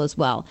the pool as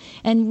well.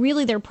 And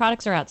really, their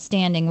products are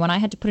outstanding. When I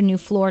had to put a new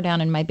floor down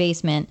in my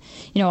basement,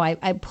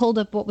 I pulled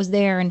up what was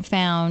there and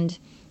found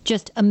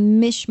just a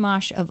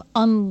mishmash of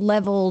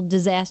unleveled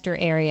disaster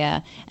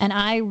area, and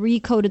I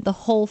recoated the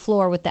whole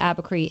floor with the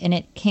Abercrete, and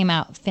it came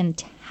out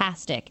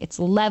fantastic. It's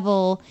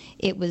level.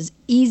 It was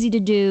easy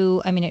to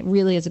do. I mean, it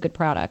really is a good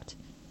product.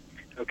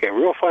 Okay,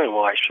 real fine.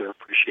 Well, I sure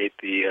appreciate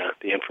the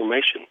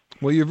information.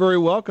 Well, you're very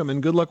welcome,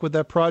 and good luck with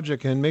that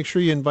project, and make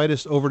sure you invite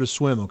us over to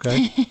swim,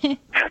 okay?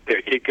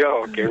 There you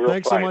go. Okay, real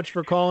Thanks fine. so much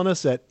for calling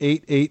us at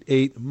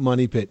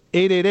 888-MONEY-PIT,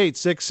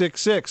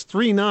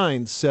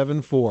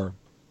 888-666-3974.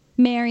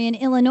 Mary in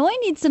Illinois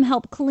needs some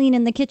help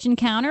cleaning the kitchen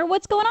counter.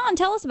 What's going on?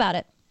 Tell us about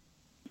it.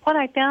 What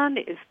I found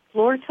is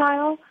floor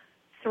tile,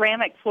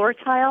 ceramic floor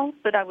tile,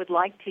 but I would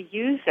like to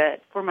use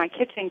it for my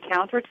kitchen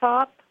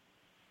countertop.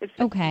 It's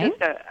just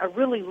a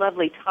really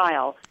lovely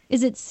tile.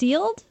 Is it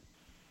sealed?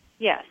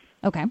 Yes.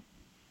 Okay.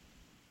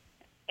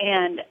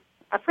 And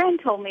a friend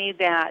told me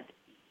that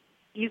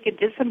you could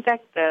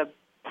disinfect the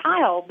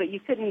tile, but you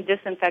couldn't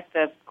disinfect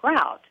the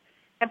grout.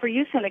 And for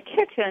use in the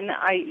kitchen,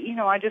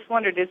 I just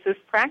wondered, is this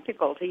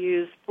practical to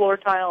use floor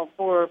tile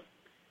for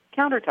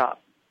countertop?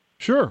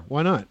 Sure,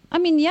 why not? I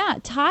mean, yeah,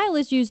 tile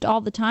is used all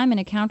the time in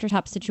a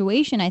countertop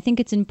situation. I think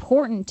it's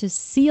important to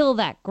seal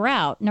that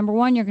grout. Number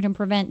one, you're going to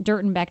prevent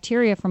dirt and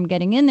bacteria from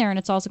getting in there, and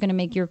it's also going to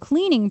make your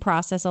cleaning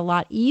process a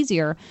lot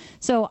easier.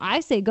 So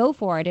I say go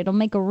for it. It'll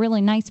make a really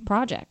nice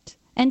project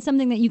and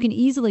something that you can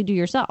easily do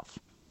yourself.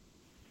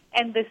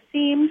 And the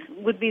seams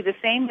would be the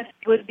same as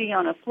would be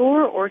on a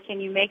floor, or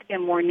can you make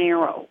them more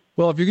narrow?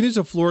 Well, if you're going to use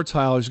a floor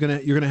tile, you're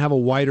going to have a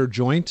wider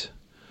joint.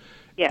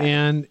 Yeah.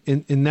 And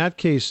in that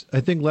case, I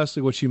think,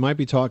 Leslie, what she might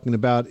be talking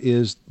about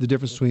is the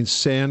difference between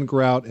sand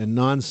grout and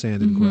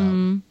non-sanded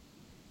grout.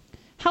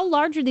 How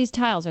large are these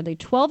tiles? Are they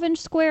 12-inch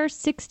square,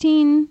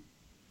 16?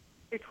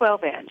 They're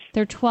 12-inch.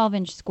 They're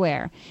 12-inch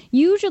square.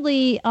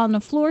 Usually on a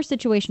floor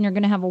situation, you're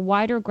going to have a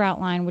wider grout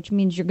line, which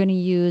means you're going to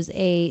use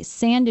a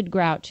sanded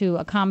grout to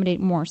accommodate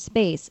more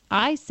space.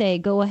 I say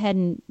go ahead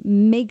and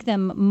make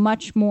them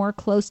much more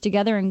close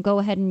together and go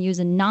ahead and use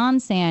a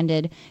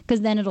non-sanded,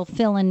 because then it'll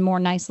fill in more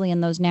nicely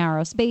in those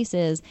narrow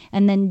spaces,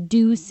 and then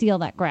do seal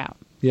that grout.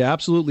 Yeah,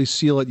 absolutely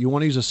seal it. You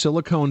want to use a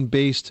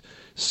silicone-based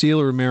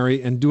sealer,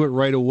 Mary, and do it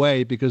right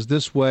away, because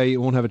this way it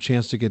won't have a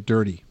chance to get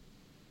dirty.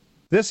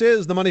 This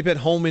is the Money Pit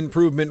Home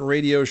Improvement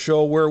Radio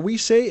Show, where we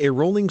say a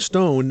rolling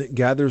stone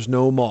gathers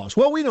no moss.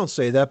 Well, we don't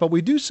say that, but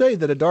we do say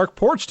that a dark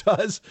porch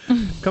does.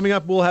 Coming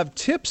up, we'll have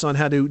tips on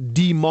how to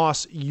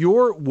demoss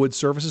your wood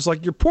surfaces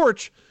like your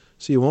porch,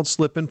 so you won't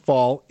slip and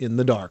fall in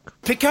the dark.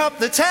 Pick up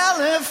the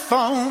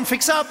telephone,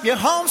 fix up your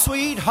home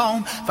sweet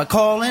home by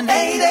calling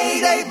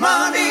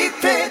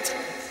 888-MONEY-PIT.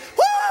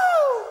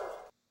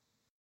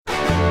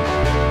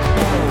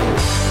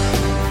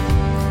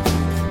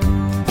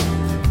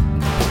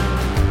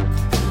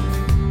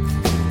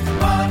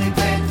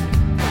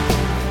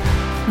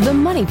 The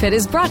Money Pit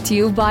is brought to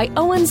you by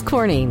Owens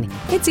Corning.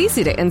 It's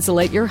easy to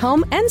insulate your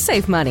home and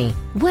save money.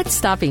 What's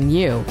stopping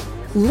you?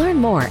 Learn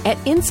more at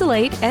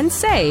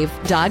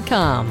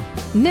insulateandsave.com.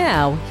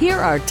 Now, here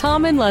are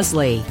Tom and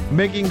Leslie.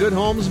 Making good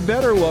homes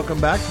better. Welcome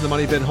back to the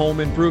Money Pit Home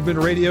Improvement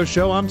Radio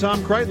Show. I'm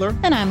Tom Kraeutler.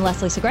 And I'm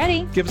Leslie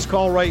Segrete. Give us a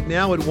call right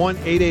now at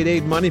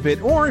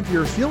 1-888-MONEY-PIT. Or if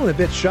you're feeling a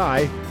bit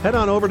shy, head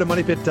on over to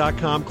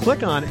moneypit.com,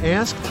 click on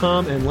Ask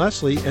Tom and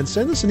Leslie, and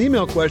send us an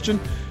email question,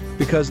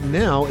 because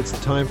now it's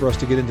the time for us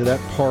to get into that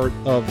part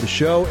of the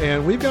show.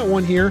 And we've got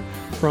one here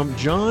from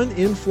John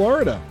in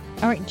Florida.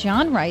 All right,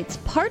 John writes,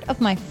 part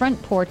of my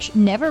front porch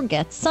never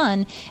gets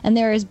sun, and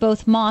there is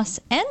both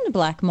moss and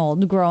black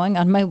mold growing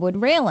on my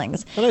wood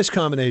railings. A nice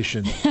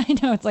combination. I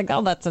know, it's like,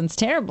 oh, that sounds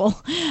terrible.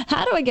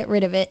 How do I get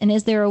rid of it, and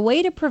is there a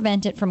way to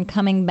prevent it from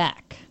coming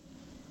back?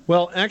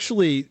 Well,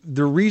 actually,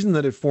 the reason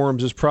that it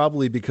forms is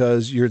probably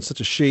because you're in such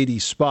a shady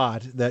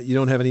spot that you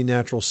don't have any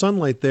natural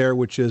sunlight there,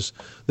 which is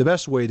the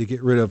best way to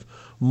get rid of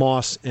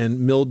moss and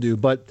mildew.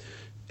 But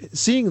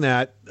seeing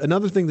that,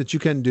 another thing that you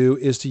can do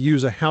is to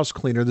use a house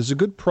cleaner. There's a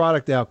good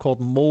product out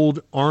called Mold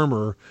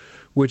Armor,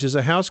 which is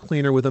a house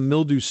cleaner with a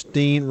mildew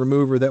stain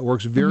remover that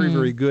works very,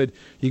 very good.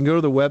 You can go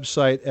to the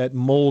website at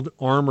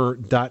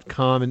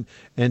moldarmor.com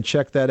and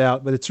check that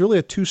out. But it's really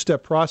a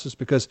two-step process,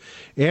 because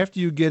after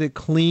you get it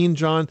clean,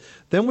 John,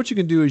 then what you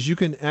can do is you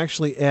can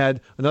actually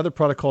add another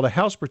product called a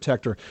house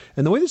protector.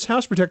 And the way this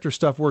house protector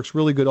stuff works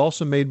really good,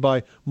 also made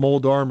by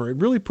Mold Armor, it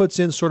really puts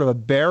in sort of a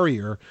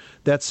barrier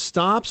that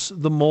stops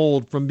the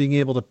mold from being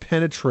able to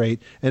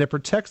penetrate, and it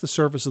protects the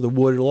surface of the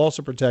wood. It'll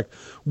also protect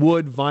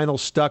wood, vinyl,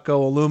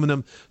 stucco,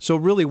 aluminum.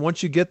 So really,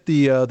 once you get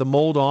the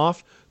mold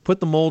off, put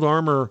the Mold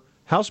Armor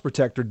house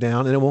protector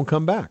down and it won't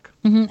come back.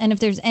 Mm-hmm. And if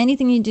there's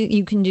anything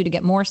you can do to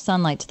get more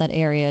sunlight to that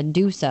area,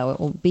 do so. It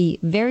will be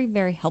very,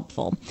 very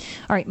helpful.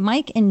 All right,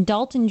 Mike in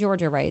Dalton,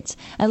 Georgia writes,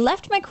 I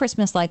left my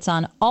Christmas lights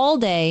on all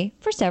day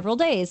for several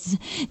days.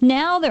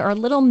 Now there are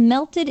little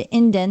melted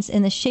indents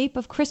in the shape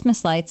of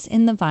Christmas lights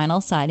in the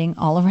vinyl siding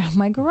all around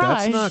my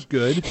garage. That's not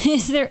good.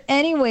 Is there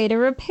any way to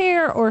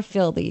repair or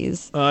fill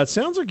these? It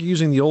sounds like you're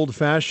using the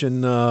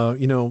old-fashioned,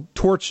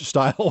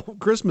 torch-style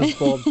Christmas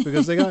bulbs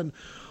because they got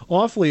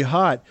awfully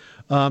hot.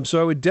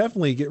 So I would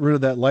definitely get rid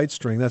of that light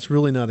string. That's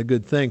really not a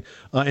good thing.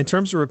 In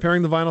terms of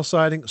repairing the vinyl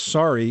siding,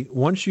 sorry.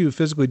 Once you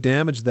physically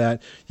damage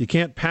that, you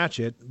can't patch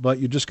it, but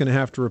you're just going to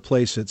have to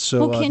replace it.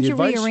 So can't you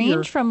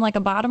rearrange from like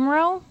a bottom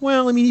row?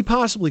 Well, I mean, he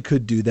possibly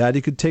could do that.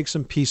 He could take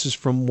some pieces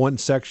from one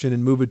section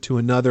and move it to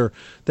another.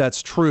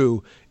 That's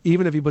true.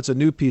 Even if he puts a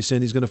new piece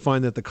in, he's going to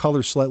find that the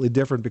color's slightly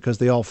different because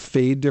they all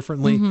fade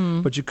differently.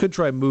 Mm-hmm. But you could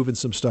try moving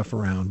some stuff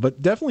around.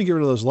 But definitely get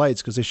rid of those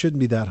lights because they shouldn't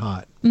be that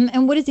hot.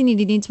 And what does he need?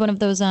 He needs one of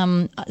those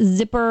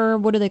zipper,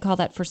 what do they call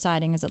that for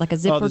siding? Is it like a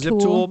zipper tool? The zip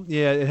tool?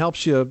 Yeah, it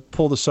helps you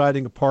pull the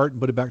siding apart and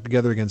put it back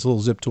together again. It's a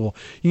little zip tool.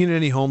 You can get it at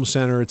any home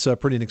center. It's a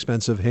pretty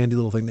inexpensive, handy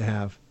little thing to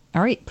have.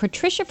 All right.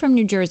 Patricia from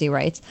New Jersey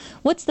writes,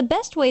 what's the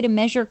best way to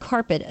measure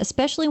carpet,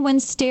 especially when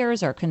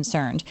stairs are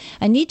concerned?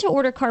 I need to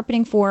order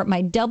carpeting for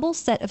my double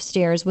set of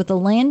stairs with a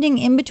landing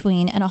in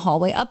between and a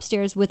hallway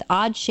upstairs with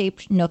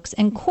odd-shaped nooks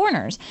and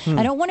corners.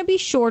 I don't want to be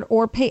short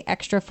or pay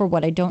extra for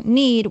what I don't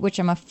need, which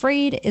I'm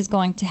afraid is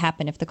going to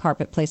happen if the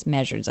carpet place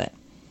measures it.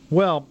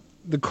 Well,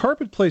 the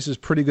carpet place is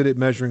pretty good at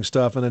measuring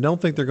stuff, and I don't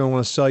think they're going to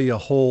want to sell you a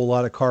whole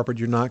lot of carpet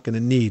you're not going to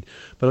need.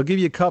 But I'll give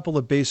you a couple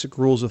of basic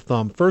rules of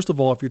thumb. First of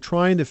all, if you're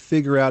trying to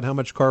figure out how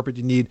much carpet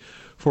you need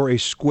for a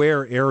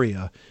square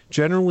area,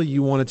 generally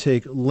you want to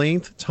take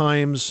length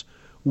times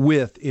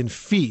width in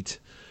feet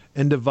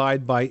and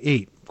divide by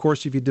 8. Of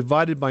course, if you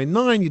divided by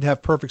 9, you'd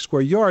have perfect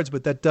square yards,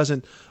 but that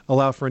doesn't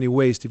allow for any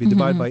waste. If you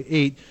divide by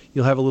 8,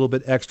 you'll have a little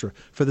bit extra.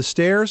 For the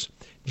stairs,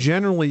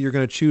 generally you're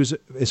going to choose,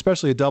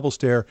 especially a double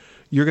stair,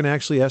 you're going to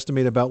actually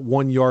estimate about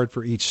 1 yard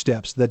for each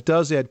step. So that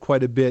does add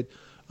quite a bit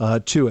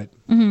to it.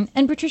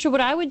 And Patricia,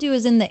 what I would do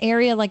is in the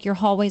area like your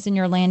hallways and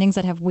your landings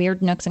that have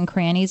weird nooks and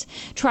crannies,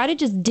 try to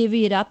just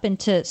divvy it up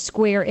into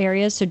square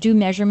areas. So do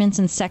measurements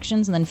in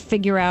sections and then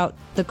figure out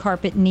the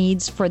carpet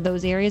needs for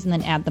those areas and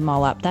then add them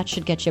all up. That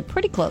should get you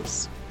pretty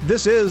close.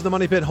 This is the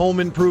Money Pit Home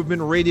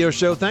Improvement Radio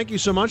Show. Thank you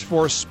so much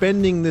for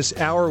spending this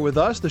hour with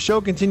us. The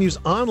show continues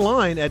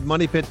online at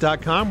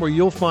moneypit.com, where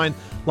you'll find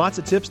lots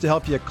of tips to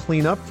help you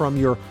clean up from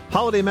your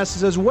holiday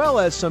messes, as well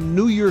as some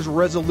New Year's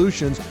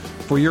resolutions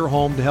for your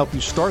home to help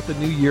you start the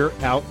new year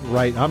out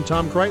right. I'm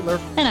Tom Kraeutler.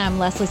 And I'm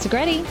Leslie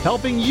Segrete.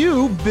 Helping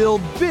you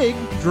build big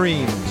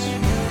dreams.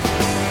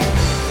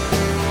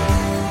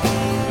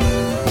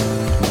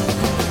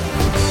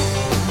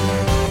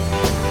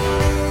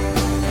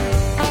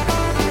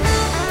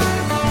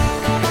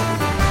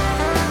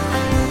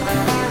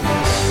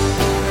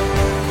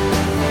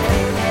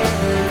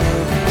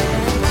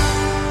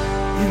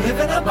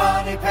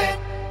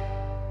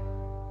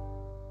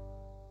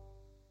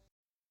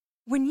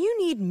 When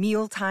you need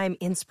mealtime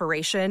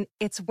inspiration,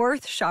 it's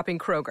worth shopping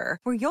Kroger,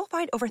 where you'll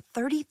find over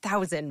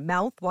 30,000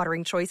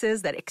 mouth-watering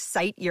choices that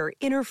excite your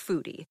inner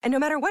foodie. And no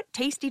matter what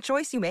tasty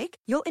choice you make,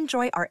 you'll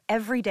enjoy our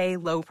everyday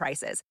low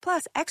prices,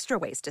 plus extra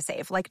ways to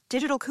save, like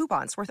digital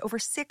coupons worth over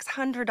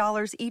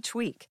 $600 each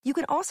week. You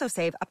can also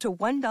save up to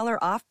 $1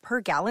 off per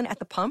gallon at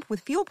the pump with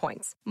fuel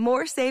points.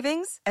 More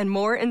savings and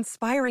more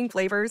inspiring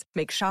flavors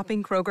make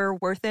shopping Kroger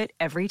worth it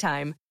every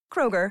time.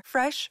 Kroger,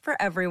 fresh for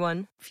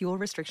everyone. Fuel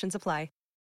restrictions apply.